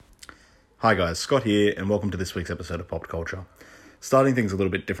Hi guys, Scott here, and welcome to this week's episode of Pop Culture. Starting things a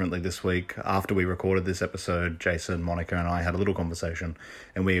little bit differently this week, after we recorded this episode, Jason, Monica, and I had a little conversation,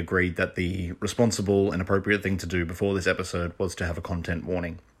 and we agreed that the responsible and appropriate thing to do before this episode was to have a content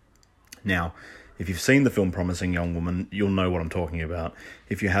warning. Now, if you've seen the film Promising Young Woman, you'll know what I'm talking about.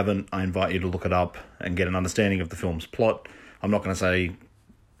 If you haven't, I invite you to look it up and get an understanding of the film's plot. I'm not going to say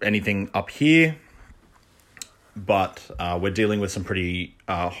anything up here, but we're dealing with some pretty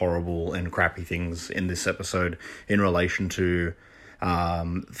horrible and crappy things in this episode in relation to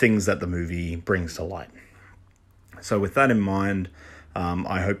things that the movie brings to light. So with that in mind,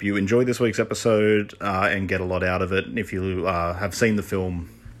 I hope you enjoy this week's episode and get a lot out of it. If you have seen the film,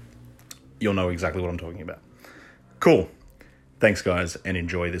 you'll know exactly what I'm talking about. Cool. Thanks, guys, and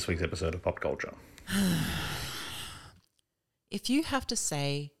enjoy this week's episode of Pop Culture. If you have to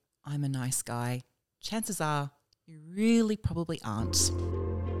say, I'm a nice guy, chances are you really probably aren't.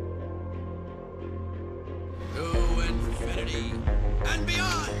 To infinity and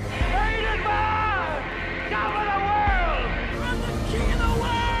beyond! Rated Man! Top of the world! I'm the king of the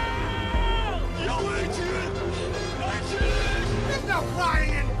world! Yo, Adrian! Adrian! There's no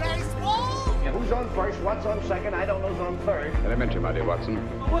flying in baseball! Yeah, who's on first, what's on second, I don't know who's on third. Elementary, my dear Watson.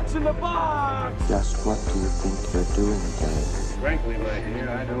 What's in the box? Just what do you think you're doing, Dave? Frankly, my dear,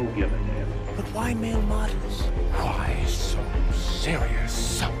 I don't give a damn. But why male models? Why so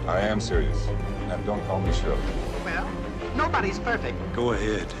serious? I am serious. And don't call me Shirley. Well, nobody's perfect. Go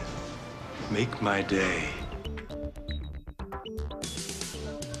ahead. Make my day.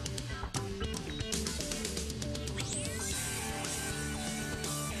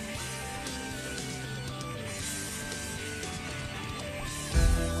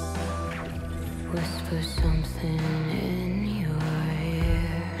 Whisper something in your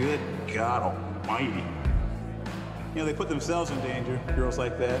ear. Good God almighty. You know, they put themselves in danger, girls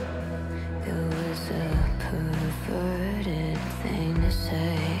like that. It was a perverted thing to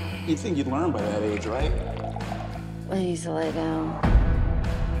say. You'd think you'd learn by that age, right? Please lay down.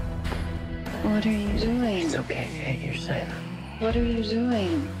 What are you doing? It's okay, hey, you're safe. What are you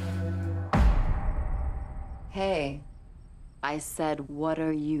doing? Hey, I said, what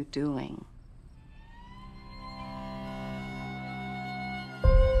are you doing?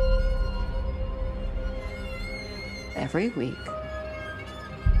 Every week,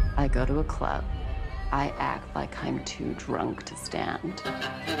 I go to a club. I act like I'm too drunk to stand.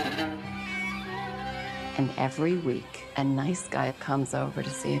 And every week, a nice guy comes over to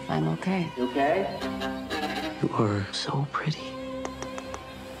see if I'm okay. You okay? You are so pretty.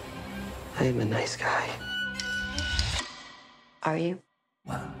 I am a nice guy. Are you?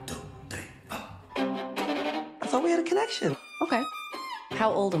 1, 2, 3, 4. I thought we had a connection. Okay.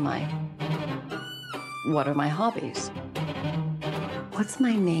 How old am I? What are my hobbies? What's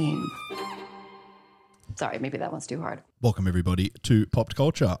my name? Sorry, maybe that one's too hard. Welcome, everybody, to Pop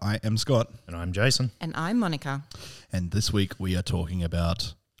Culture. I am Scott. And I'm Jason. And I'm Monica. And this week we are talking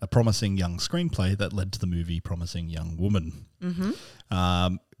about a promising young screenplay that led to the movie Promising Young Woman.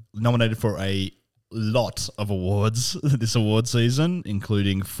 Nominated for a lot of awards this award season,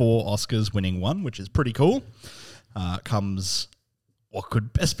 including 4 Oscars, winning 1, which is pretty cool. Comes what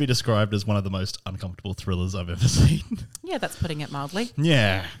could best be described as one of the most uncomfortable thrillers I've ever seen. Yeah, that's putting it mildly.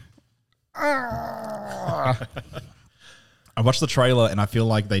 Yeah. I watched the trailer and I feel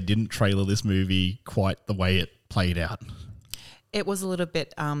like they didn't trailer this movie quite the way it played out. It was a little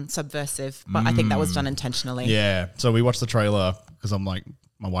bit subversive, but I think that was done intentionally. Yeah. So we watched the trailer because I'm like,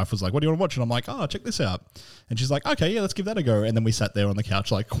 my wife was like, what do you want to watch? And I'm like, oh, check this out. And she's like, okay, yeah, let's give that a go. And then we sat there on the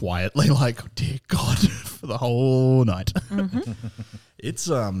couch like quietly like, oh, dear God, for the whole night. It's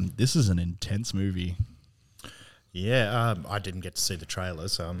this is an intense movie. Yeah, I didn't get to see the trailer,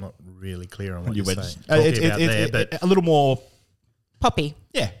 so I'm not really clear on what you're saying. It's a little more Poppy.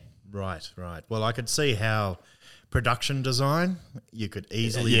 Yeah. Right. Well, I could see how production design, you could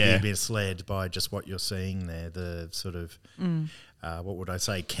easily be misled by just what you're seeing there. The sort of, what would I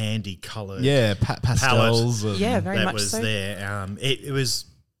say, candy-coloured pastels. Yeah, very that much was so. there. It was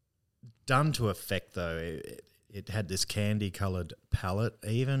done to effect, though. It had this candy-coloured palette,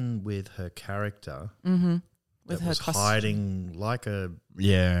 even with her character. Mm-hmm. With her was costume. hiding like a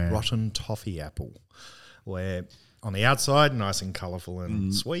rotten toffee apple, where on the outside, nice and colourful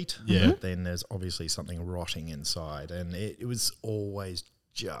and sweet. Yeah. But then there's obviously something rotting inside, and it was always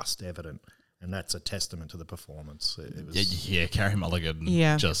just evident. And that's a testament to the performance. It was, Carey Mulligan.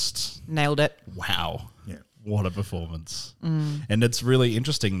 Yeah. Just nailed it. Wow. Yeah. What a performance. And it's really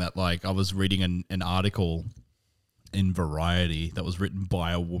interesting that, like, I was reading an article in Variety that was written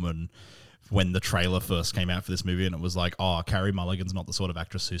by a woman when the trailer first came out for this movie, and it was like, oh, Carey Mulligan's not the sort of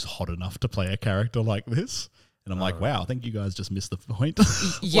actress who's hot enough to play a character like this. And I'm like, wow, I think you guys just missed the point.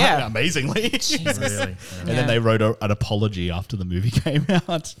 Yeah. Like, amazingly. Really? And then they wrote an apology after the movie came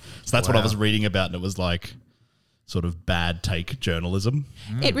out. So that's what I was reading about, and it was like sort of bad take journalism.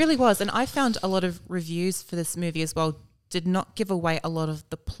 It really was. And I found a lot of reviews for this movie as well did not give away a lot of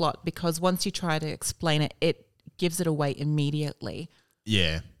the plot, because once you try to explain it, it gives it away immediately.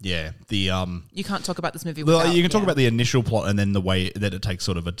 Yeah. The You can't talk about this movie well, without... you can talk about the initial plot and then the way that it takes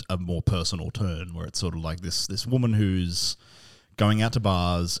sort of a more personal turn, where it's sort of like this woman who's going out to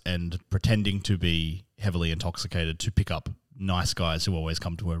bars and pretending to be heavily intoxicated to pick up nice guys who always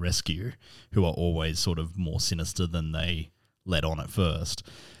come to her rescue, who are always sort of more sinister than they let on at first.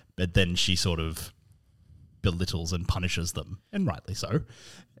 But then she sort of belittles and punishes them, and rightly so.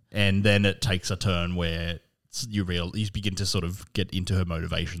 And then it takes a turn where you begin to sort of get into her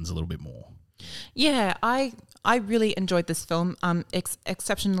motivations a little bit more. Yeah, I really enjoyed this film.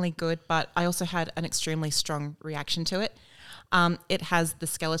 Exceptionally good, but I also had an extremely strong reaction to it. It has the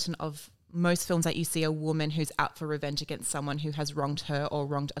skeleton of most films that you see a woman who's out for revenge against someone who has wronged her or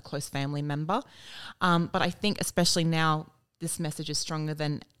wronged a close family member. But I think especially now, this message is stronger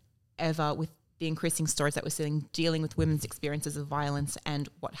than ever with the increasing stories that we're seeing dealing with women's experiences of violence and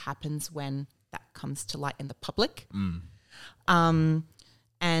what happens when that comes to light in the public. And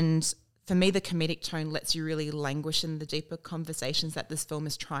for me, the comedic tone lets you really languish in the deeper conversations that this film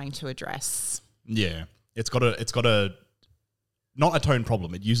is trying to address. Yeah. It's got a not a tone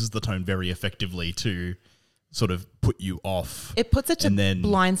problem. It uses the tone very effectively to sort of put you off. It puts it to and then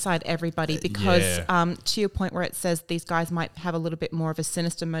blindside everybody because to your point where it says these guys might have a little bit more of a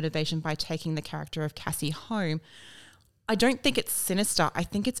sinister motivation by taking the character of Cassie home. I don't think it's sinister. I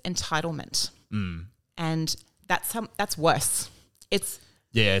think it's entitlement. And that's worse. It's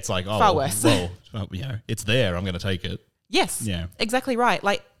like, oh, far worse. Well, it's there. I'm going to take it. Yes. Yeah. Exactly right.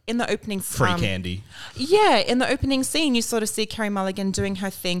 Like in the opening... Free candy. Yeah. In the opening scene, you sort of see Carey Mulligan doing her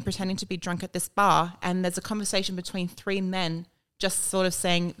thing, pretending to be drunk at this bar. And there's a conversation between three men just sort of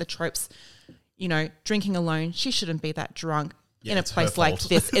saying the tropes, drinking alone. She shouldn't be that drunk. Yeah, in a place like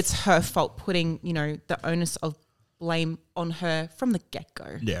this, it's her fault, putting, the onus of blame on her from the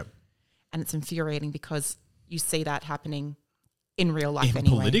get-go. Yeah. And it's infuriating because you see that happening in real life in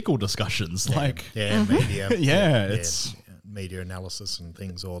anyway. political discussions, media. It's media analysis and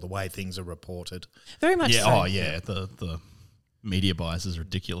things, or the way things are reported. Very much so. Oh, yeah. The media bias is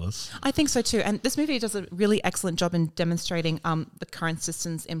ridiculous. I think so too. And this movie does a really excellent job in demonstrating the current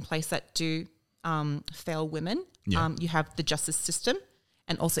systems in place that do fail women. Yeah. You have the justice system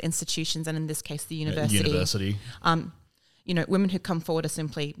and also institutions, and in this case, the university. Women who come forward are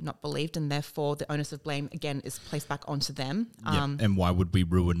simply not believed, and therefore the onus of blame again is placed back onto them. And why would we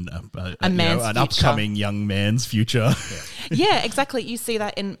ruin an upcoming young man's future? Yeah, exactly. You see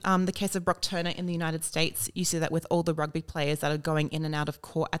that in the case of Brock Turner in the United States. You see that with all the rugby players that are going in and out of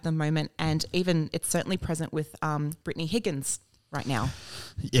court at the moment, and even it's certainly present with Brittany Higgins right now.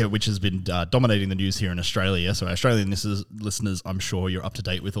 Yeah, which has been dominating the news here in Australia. So Australian listeners, I'm sure you're up to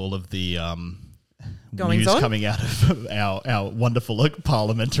date with all of the news coming out of our wonderful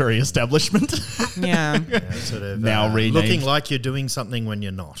parliamentary establishment. Yeah. Sort of now renamed looking like you're doing something when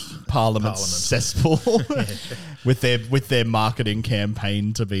you're not. Parliament cesspool with their marketing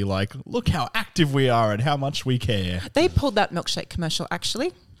campaign to be like, look how active we are and how much we care. They pulled that milkshake commercial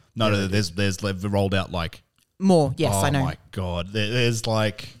actually. No, they've rolled out like more. Yes, I know. Oh my God. There's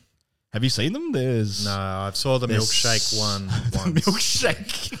like, have you seen them? No, I saw the milkshake one once.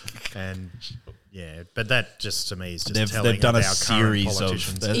 Milkshake. And yeah, but that just to me is just telling they've done of a our series current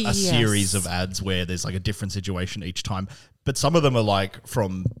of politicians. series of ads where there's like a different situation each time, but some of them are like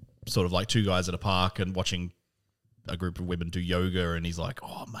from sort of like two guys at a park and watching a group of women do yoga, and he's like,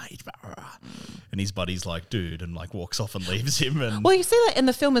 oh mate, and his buddy's like, dude, and like walks off and leaves him. And well, you see that in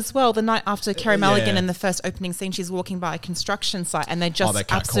the film as well. The night after Carey Mulligan in the first opening scene, she's walking by a construction site and they just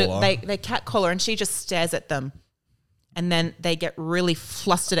they catcall her and she just stares at them. And then they get really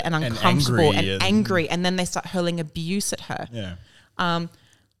flustered and uncomfortable and angry, and then they start hurling abuse at her. Yeah. I've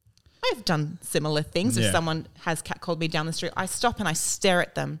done similar things. If someone has catcalled me down the street, I stop and I stare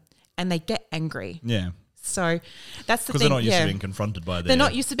at them and they get angry. Yeah. So that's the thing. Because they're not used to being confronted by They're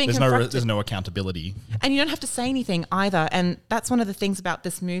not used to being confronted. There's no accountability. And you don't have to say anything either. And that's one of the things about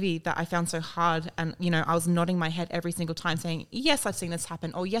this movie that I found so hard. And, I was nodding my head every single time saying, yes, I've seen this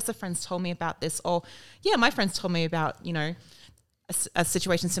happen. Or yes, a friend's told me about this. Or yeah, my friends told me about, a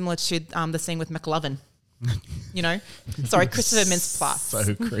situation similar to the scene with McLovin. Sorry, Christopher Mintz-Plasse.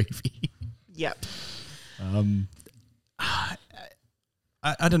 So creepy. Yep.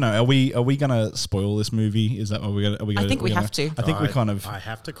 I don't know. Are we going to spoil this movie? Is that what we're going to? I think we have to. I think we kind of I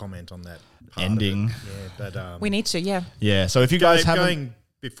have to comment on that part ending. of it. Yeah, but We need to, yeah. Yeah. So if you guys haven't, going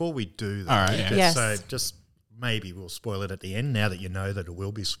before we do that, All right, yeah. Yes. so just maybe we'll spoil it at the end. Now that you know that it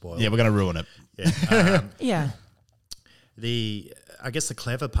will be spoiled. yeah, we're going to ruin it. Yeah. Yeah. I guess the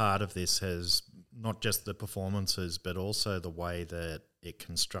clever part of this has not just the performances, but also the way that it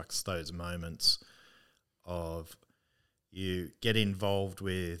constructs those moments of you get involved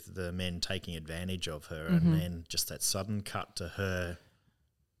with the men taking advantage of her, and then just that sudden cut to her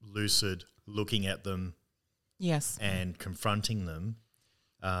lucid looking at them Yes. and confronting them.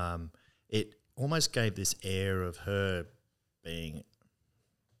 It almost gave this air of her being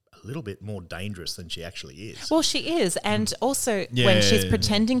a little bit more dangerous than she actually is. Well, she is. And also when she's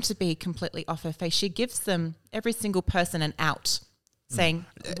pretending to be completely off her face, she gives them, every single person, an out, saying,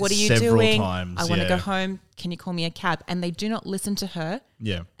 what are you Several doing? times, I want to yeah. go home. Can you call me a cab? And they do not listen to her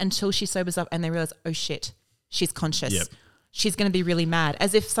Yeah. until she sobers up and they realize, oh shit, she's conscious. Yep. She's going to be really mad,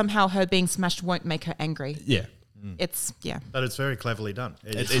 as if somehow her being smashed won't make her angry. Yeah. It's, yeah. But it's very cleverly done.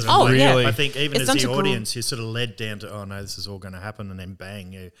 It's sort of Oh, yeah. really. I think even It's as done the to audience, you're sort of led down to, oh no, this is all going to happen, and then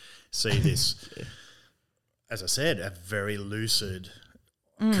bang, you see this, as I said, a very lucid,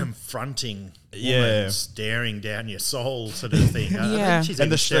 confronting woman staring down your soul sort of thing. I Yeah. think she's And even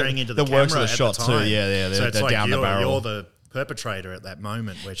the staring into the, the works of camera the at shot the too, time. yeah, So it's they're like down the barrel. you're the perpetrator at that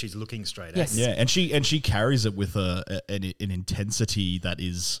moment where she's looking straight Yes. at you. Yeah, and she carries it with an intensity that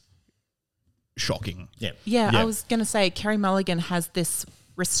is shocking. Yeah. Yeah, Yeah. I was going to say, Carey Mulligan has this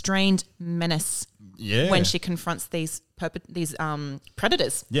restrained menace Yeah. when she confronts these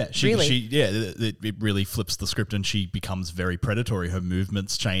predators. Yeah, really. it really flips the script and she becomes very predatory. Her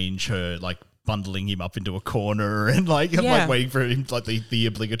movements change, her like bundling him up into a corner and like Yeah. waiting for him, like the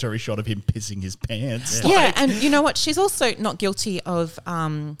obligatory shot of him pissing his pants. Yeah, and you know what? She's also not guilty of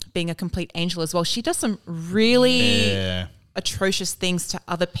being a complete angel as well. She does some really Yeah. atrocious things to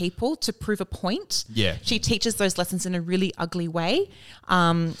other people to prove a point. Yeah. She teaches those lessons in a really ugly way.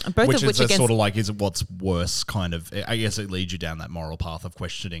 Both Which of which is against sort of like, is it what's worse kind of, I guess it leads you down that moral path of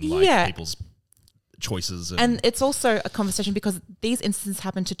questioning like Yeah. people's choices. and it's also a conversation because these instances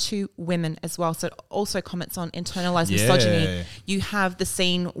happen to two women as well. So it also comments on internalized misogyny. You have the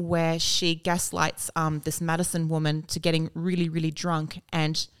scene where she gaslights this Madison woman to getting really, really drunk,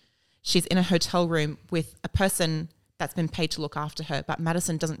 and she's in a hotel room with a person that's been paid to look after her, but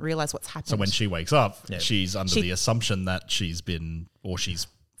Madison doesn't realize what's happened. So when she wakes up, she's under She- the assumption that she's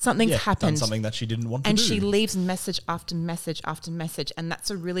something's done happened, something that she didn't want to and do. she leaves message after message after message, and that's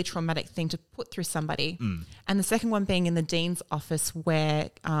a really traumatic thing to put through somebody. And the second one being in the dean's office where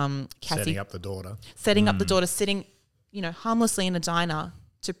Cassie Setting up the daughter. setting up the daughter, sitting, harmlessly in a diner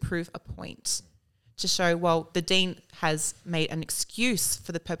to prove a point, to show, well, the dean has made an excuse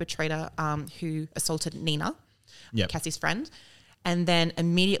for the perpetrator who assaulted Nina, Yep. Cassie's friend, and then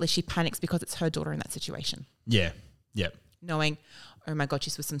immediately she panics because it's her daughter in that situation, Yeah. knowing, oh my God,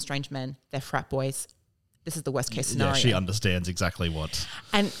 she's with some strange men, they're frat boys. This is the worst case scenario. Yeah, she understands exactly what.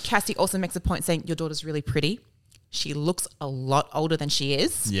 And Cassie also makes a point saying, your daughter's really pretty. She looks a lot older than she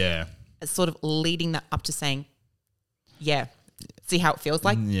is. Yeah. It's sort of leading that up to saying, yeah, see how it feels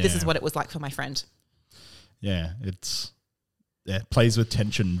like? This is Yeah. what it was like for my friend. Yeah, it plays with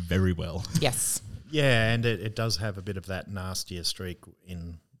tension very well. Yes. Yeah, and it does have a bit of that nastier streak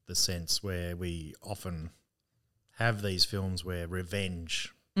in the sense where we often have these films where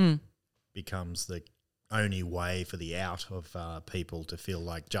revenge becomes the only way for the out of people to feel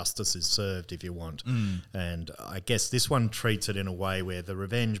like justice is served, if you want. And I guess this one treats it in a way where the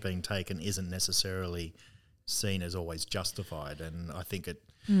revenge being taken isn't necessarily seen as always justified, and I think it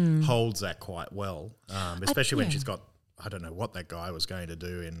holds that quite well, especially when she's got, I don't know what that guy was going to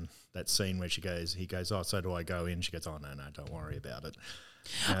do in that scene where he goes, oh, so do I go in? She goes, oh, no, don't worry about it.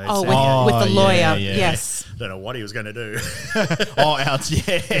 With the lawyer, yeah. yes. Don't know what he was going to do.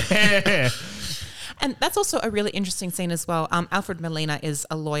 Yeah. And that's also a really interesting scene as well. Alfred Molina is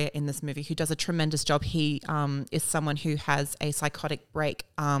a lawyer in this movie who does a tremendous job. He is someone who has a psychotic break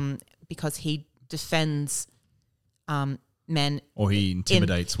because he defends men. Or he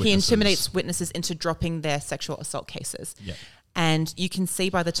intimidates witnesses. He intimidates witnesses into dropping their sexual assault cases. Yeah. And you can see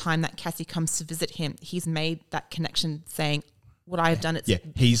by the time that Cassie comes to visit him, he's made that connection saying, what I have done, it's... Yeah,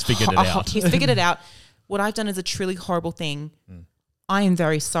 he's figured it out. He's figured it out. What I've done is a truly horrible thing. I am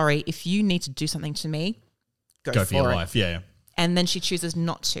very sorry. If you need to do something to me, go for your it. life. Yeah. And then she chooses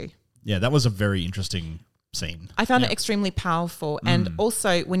not to. Yeah, that was a very interesting scene. I found it extremely powerful. And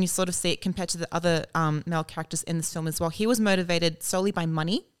also when you sort of see it compared to the other male characters in this film as well, he was motivated solely by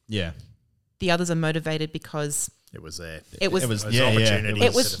money. Yeah. The others are motivated because It was there. It was opportunity.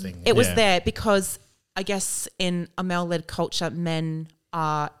 It was sort of thing. it was there because I guess in a male-led culture, men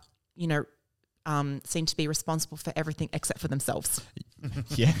are, seem to be responsible for everything except for themselves.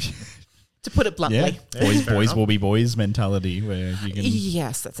 Yeah. To put it bluntly. Yeah. Boys will be boys mentality where you can.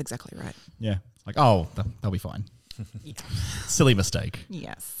 Yes, that's exactly right. Yeah. Like, oh, they'll be fine. Yeah. Silly mistake.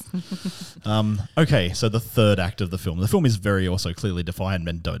 Yes. Okay, so the third act of the film. The film is very also clearly defined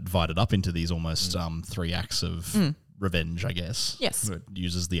and divided up into these almost 3 acts of revenge, I guess. Yes. It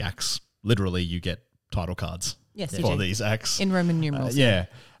uses the acts. Literally, you get title cards Yes, for these acts. In Roman numerals. Yeah.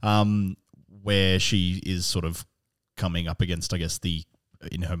 Where she is sort of coming up against, I guess, the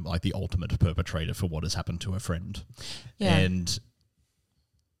ultimate perpetrator for what has happened to her friend. Yeah. And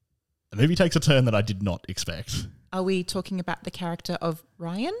the movie takes a turn that I did not expect. Are we talking about the character of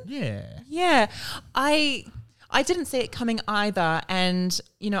Ryan? Yeah. Yeah. I didn't see it coming either. And,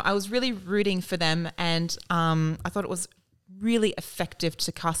 I was really rooting for them. And I thought it was really effective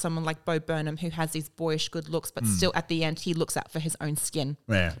to cast someone like Bo Burnham, who has these boyish good looks, but still at the end, he looks out for his own skin.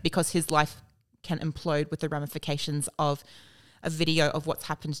 Yeah. Because his life can implode with the ramifications of a video of what's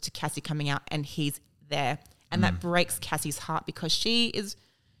happened to Cassie coming out, and he's there. And that breaks Cassie's heart because she is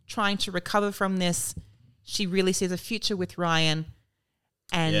trying to recover from this. She really sees a future with Ryan.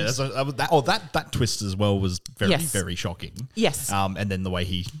 And that twist as well was very, Yes. very shocking. Yes. And then the way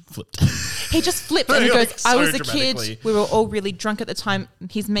he flipped. he just flipped and he goes, Like, I so was a dramatically. kid. We were all really drunk at the time.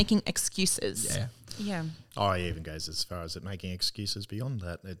 He's making excuses. Yeah. Yeah. Oh, he even goes as far as it making excuses beyond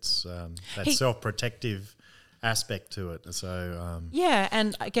that. It's that He- self-protective aspect to it. So Yeah,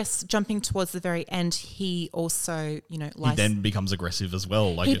 and I guess jumping towards the very end, he also, He lies. then becomes aggressive as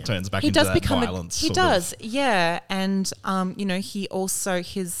well. Like it turns back he into does that become violence. He sort does, of. yeah. And, he also,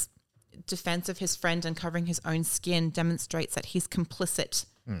 his defense of his friend and covering his own skin demonstrates that he's complicit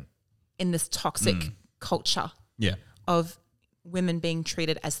in this toxic culture Yeah. of women being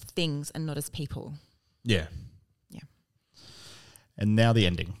treated as things and not as people. Yeah. Yeah. And now the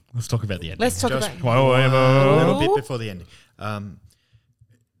ending. Let's talk about the ending. Let's talk just about a little bit before the ending.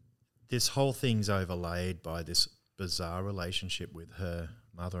 This whole thing's overlaid by this bizarre relationship with her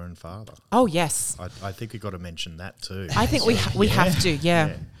mother and father. Oh, yes. I think we've got to mention that too. I think we have to,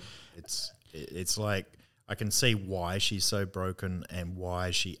 yeah. It's like I can see why she's so broken and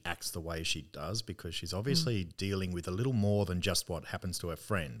why she acts the way she does, because she's obviously dealing with a little more than just what happens to her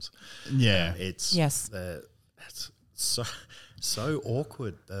friends. Yeah. It's Yes. It's so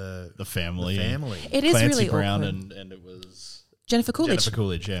awkward. The family. It is Clancy really Brown awkward. and it was Jennifer Coolidge. Jennifer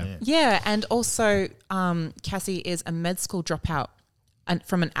Coolidge, yeah. Yeah, and also Cassie is a med school dropout and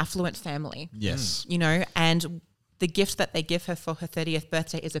from an affluent family. Yes. And the gift that they give her for her 30th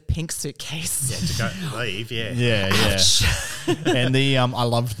birthday is a pink suitcase. Yeah, to go leave, yeah. Yeah. And the I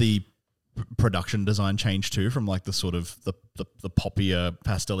loved the production design change too, from like the sort of the poppier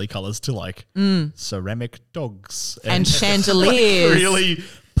pastel-y colours to like ceramic dogs And chandeliers. Like really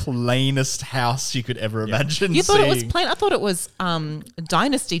plainest house you could ever imagine. You thought it was seeing. plain? I thought it was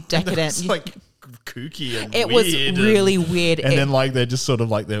Dynasty decadent. It's like kooky and It weird. was really weird. And then like they're just sort of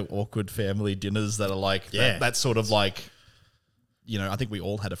like their awkward family dinners that are like that sort of like, I think we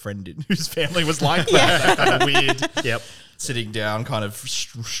all had a friend whose family was like that. Kind of weird. Yep. Sitting down, kind of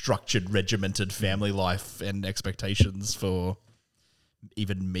structured, regimented family life and expectations for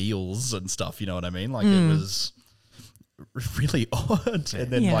even meals and stuff. You know what I mean? Like it was really odd. And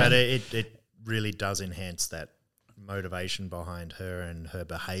then but it really does enhance that motivation behind her and her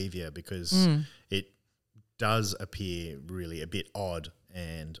behavior, because it does appear really a bit odd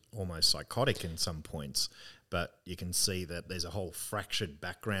and almost psychotic in some points, but you can see that there's a whole fractured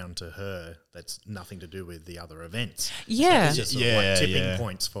background to her that's nothing to do with the other events. Yeah. So it's just sort of like tipping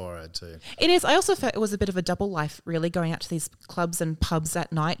points for her too. It is. I also felt it was a bit of a double life, really, going out to these clubs and pubs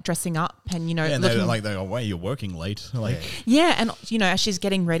at night, dressing up and, and looking they go, "Wait, you're working late." Like, yeah, and as she's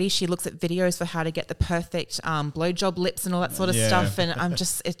getting ready, she looks at videos for how to get the perfect blowjob lips and all that sort of stuff. And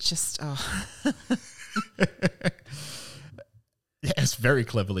yeah, it's very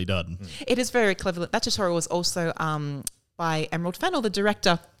cleverly done. It is very clever. That tutorial was also by Emerald Fennell, the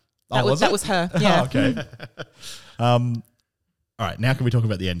director. That was her. Yeah. Oh, okay. All right, now can we talk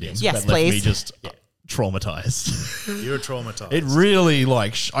about the ending? Yes, that left please. me just traumatized. You were traumatized. It really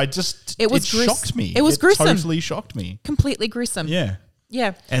it shocked me. It was gruesome. Totally shocked me. Completely gruesome. Yeah.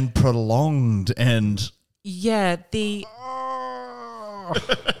 Yeah. And prolonged and Yeah.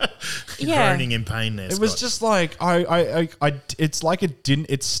 groaning in pain there, It was Scott. just like it's like it didn't.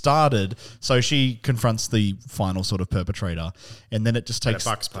 It started. So she confronts the final sort of perpetrator, and then it just At a takes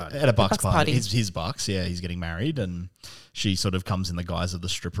Bucks party. At a Bucks Bucks party, party. his Bucks. Yeah, he's getting married, and she sort of comes in the guise of the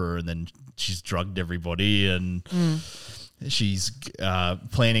stripper, and then she's drugged everybody, and she's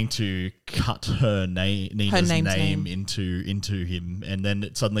planning to cut her Nina's name into him, and then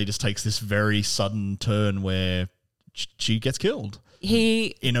it suddenly just takes this very sudden turn where she gets killed.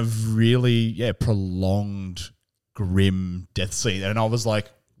 In a really prolonged, grim death scene, and I was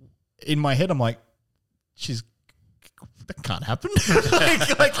like, in my head, I'm like, that can't happen.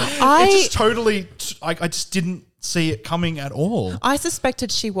 It just totally. I just didn't see it coming at all. I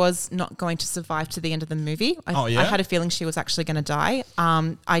suspected she was not going to survive to the end of the movie. I had a feeling she was actually going to die.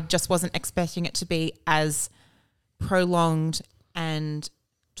 I just wasn't expecting it to be as prolonged and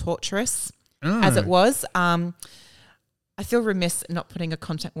torturous as it was. I feel remiss not putting a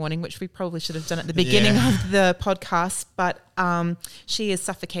content warning, which we probably should have done at the beginning of the podcast, but she is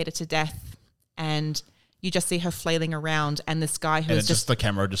suffocated to death, and you just see her flailing around, and this guy who is just the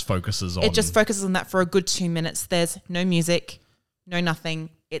camera just focuses on. It just focuses on that for a good 2 minutes. There's no music, no nothing.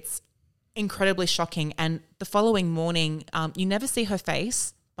 It's incredibly shocking. And the following morning, you never see her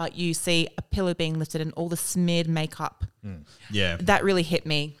face, but you see a pillow being lifted and all the smeared makeup. Yeah. That really hit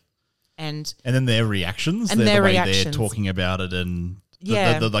me. And then their reactions, the way they're talking about it, and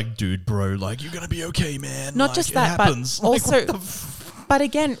the like, dude, bro, like, you're gonna be okay, man. Not like, just it that, happens. but Like, also, but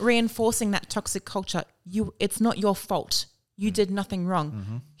again, reinforcing that toxic culture. It's not your fault. You did nothing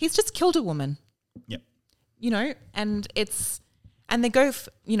wrong. He's just killed a woman. Yep. And they go,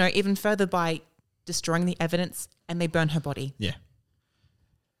 even further by destroying the evidence, and they burn her body. Yeah.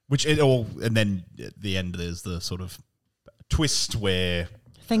 And then at the end, there's the sort of twist where.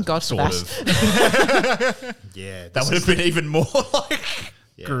 Thank God for that. That would have been even more like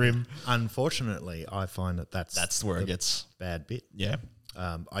grim. Unfortunately, I find that's where it gets bad bit. Yeah.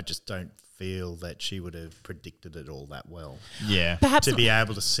 I just don't feel that she would have predicted it all that well. Yeah. Perhaps to be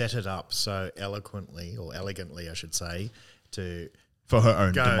able to set it up so eloquently, or elegantly, I should say, for her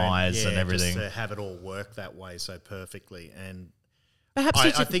own demise and everything. Just to have it all work that way so perfectly. And perhaps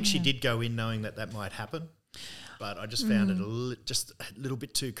I think she did go in knowing that might happen. But I just found it just a little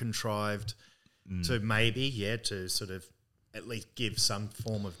bit too contrived to to sort of at least give some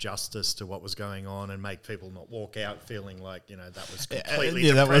form of justice to what was going on and make people not walk out feeling like, that was completely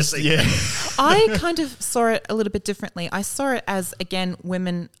depressing. I kind of saw it a little bit differently. I saw it as, again,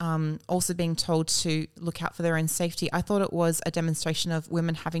 women also being told to look out for their own safety. I thought it was a demonstration of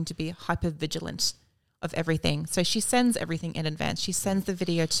women having to be hyper vigilant of everything. So she sends everything in advance. She sends the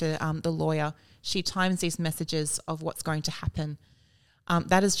video to the lawyer. She times these messages of what's going to happen.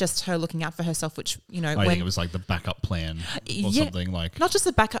 That is just her looking out for herself, which, I think it was like the backup plan or something like. Not just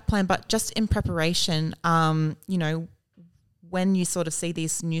a backup plan, but just in preparation. When you sort of see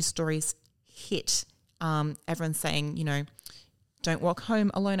these news stories hit, everyone's saying, don't walk home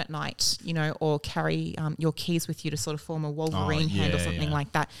alone at night, or carry your keys with you to sort of form a Wolverine hand or something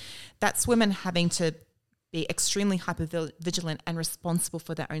like that. That's women having to be extremely hyper vigilant and responsible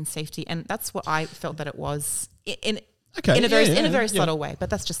for their own safety, and that's what I felt that it was in a very subtle way. But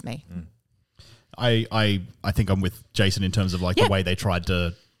that's just me. I think I'm with Jason in terms of like the way they tried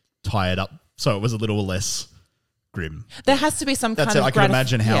to tie it up, so it was a little less grim. There has to be some kind of. I can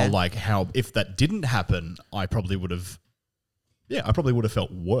imagine how if that didn't happen, I probably would have. Yeah, I probably would have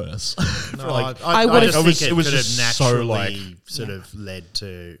felt worse. No, I would have. It was just naturally sort of led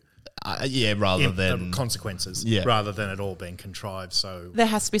to. Rather than consequences, rather than it all being contrived. So there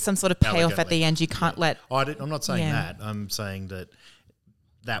has to be some sort of payoff at the end. You can't let. I'm not saying that. I'm saying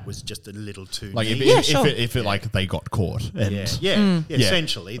that was just a little too. Like if it like they got caught. And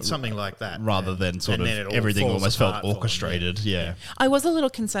essentially, it's something like that. Rather than sort of everything almost felt orchestrated. I was a little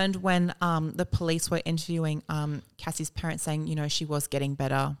concerned when the police were interviewing Cassie's parents, saying she was getting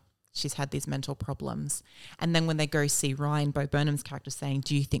better. She's had these mental problems. And then when they go see Ryan, Bo Burnham's character, saying,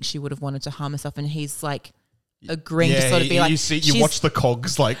 do you think she would have wanted to harm herself? And he's like agreeing to sort of be like... You watch the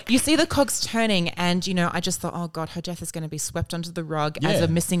cogs like... You see the cogs turning and, I just thought, oh God, her death is going to be swept under the rug as a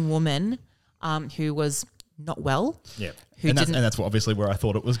missing woman who was not well. Yeah. And that's obviously where I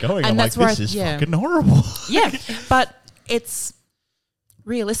thought it was going. And I'm like, this is fucking horrible. Yeah, but it's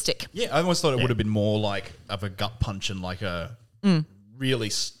realistic. Yeah, I almost thought it would have been more like of a gut punch and like a...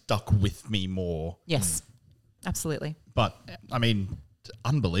 really stuck with me more. Yes, absolutely. But I mean,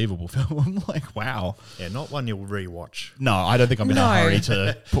 unbelievable film. Like, wow. Yeah, not one you'll rewatch. No, I don't think I'm in No. a hurry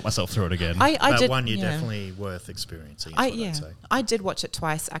to put myself through it again. I did one you're yeah. definitely worth experiencing. Is I what I'd say. I did watch it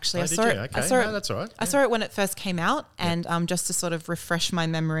twice actually. Oh, I did saw you? it. Okay. I saw No, it. that's all right. I saw it when it first came out, and just to sort of refresh my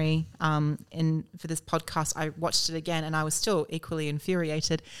memory, for this podcast, I watched it again, and I was still equally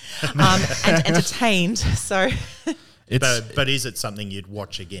infuriated and entertained. So. But is it something you'd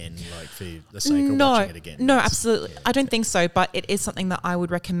watch again, like for the sake of watching it again? No, absolutely. I don't think so, but it is something that I would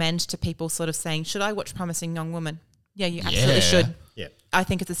recommend to people sort of saying, should I watch Promising Young Woman? Yeah, you absolutely should. Yeah. I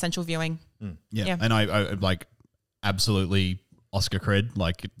think it's essential viewing. Yeah. And I like absolutely Oscar cred.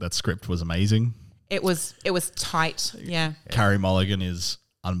 Like that script was amazing. It was tight. Yeah. Carey Mulligan is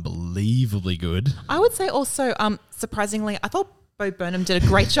unbelievably good. I would say also, surprisingly, I thought Bo Burnham did a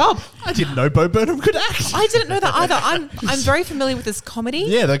great job. I didn't know Bo Burnham could act. I didn't know that either. I'm very familiar with his comedy.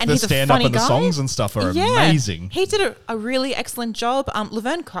 Yeah, like and the he's a stand-up funny and the guy. songs and stuff are amazing. He did a really excellent job.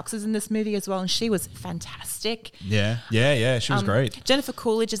 Laverne Cox is in this movie as well, and she was fantastic. Yeah. She was great. Jennifer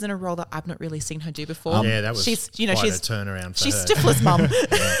Coolidge is in a role that I've not really seen her do before. Yeah, that was she's quite a turnaround for she's her. Stifler's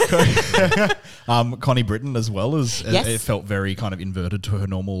mum. Connie Britton as well as Yes. it felt very kind of inverted to her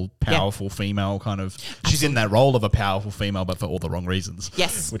normal powerful female kind of. She's in that role of a powerful female, but for all the wrong reasons.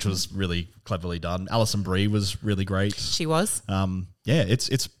 Yes. Which was really cleverly done. Alison Brie was really great. She was. Yeah, it's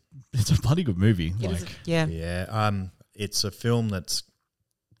a bloody good movie. Yeah. It's a film that's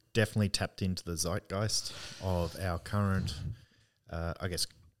definitely tapped into the zeitgeist of our current, I guess,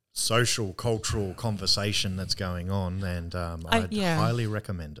 social, cultural conversation that's going on, and I'd highly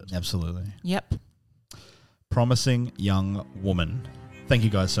recommend it. Absolutely. Yep. Promising Young Woman. Thank you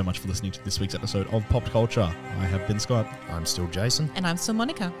guys so much for listening to this week's episode of Pop Culture. I have been Scott. I'm still Jason. And I'm still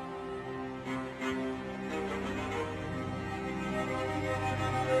Monica.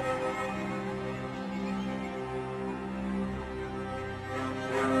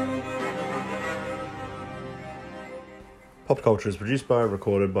 Pop Culture is produced by,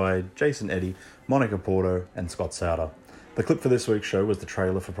 recorded by Jason Eddy, Monica Porto, and Scott Souter. The clip for this week's show was the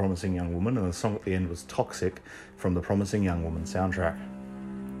trailer for Promising Young Woman, and the song at the end was Toxic from the Promising Young Woman soundtrack.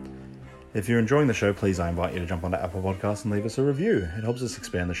 If you're enjoying the show, please I invite you to jump onto Apple Podcasts and leave us a review. It helps us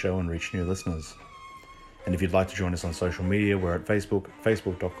expand the show and reach new listeners. And if you'd like to join us on social media, we're at Facebook,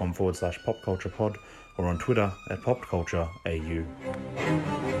 facebook.com/popculturepod, or on Twitter at popcultureau.